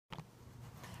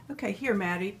Okay, here,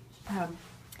 Maddie. I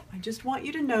just want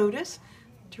you to notice,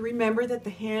 to remember that the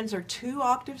hands are 2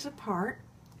 octaves apart,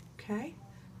 okay?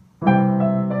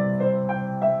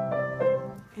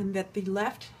 And that the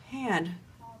left hand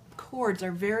chords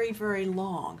are very, very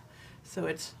long. So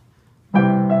it's...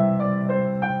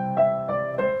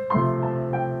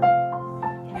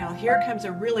 Now here comes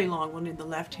a really long one in the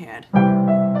left hand.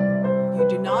 You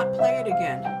do not play it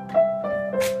again.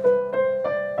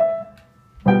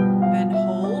 Then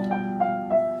hold.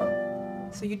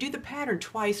 So you do the pattern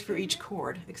twice for each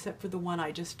chord, except for the one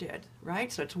I just did,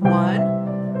 right? So it's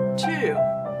 1, 2,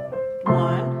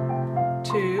 1,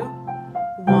 2,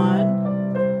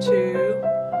 1, 2,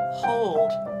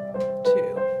 hold, 2,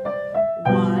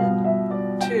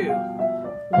 1, 2,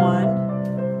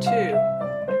 1, 2.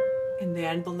 And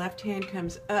then the left hand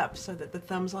comes up so that the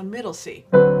thumb's on middle C.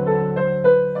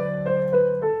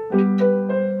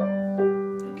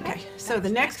 Okay, so the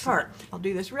next part, I'll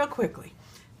do this real quickly.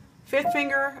 5th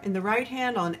finger in the right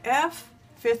hand on F,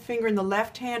 5th finger in the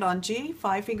left hand on G,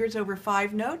 5 fingers over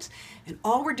 5 notes, and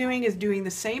all we're doing is doing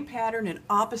the same pattern in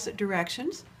opposite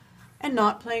directions and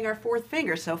not playing our 4th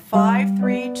finger. So 5,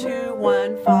 3, 2,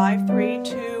 1, 5, 3,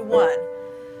 2, 1.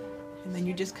 And then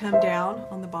you just come down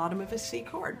on the bottom of a C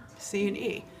chord, C and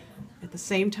E. At the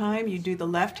same time, you do the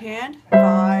left hand,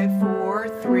 5, 4,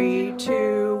 3,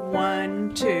 2,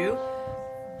 1, 2.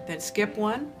 Then skip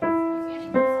one.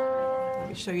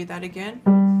 Let me show you that again.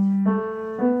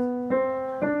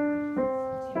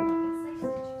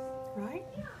 Right?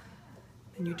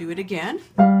 And you do it again.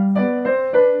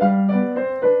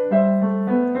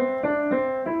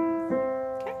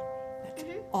 Okay. That's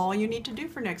all you need to do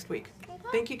for next week.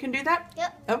 Think you can do that?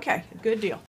 Yep. Okay, good deal.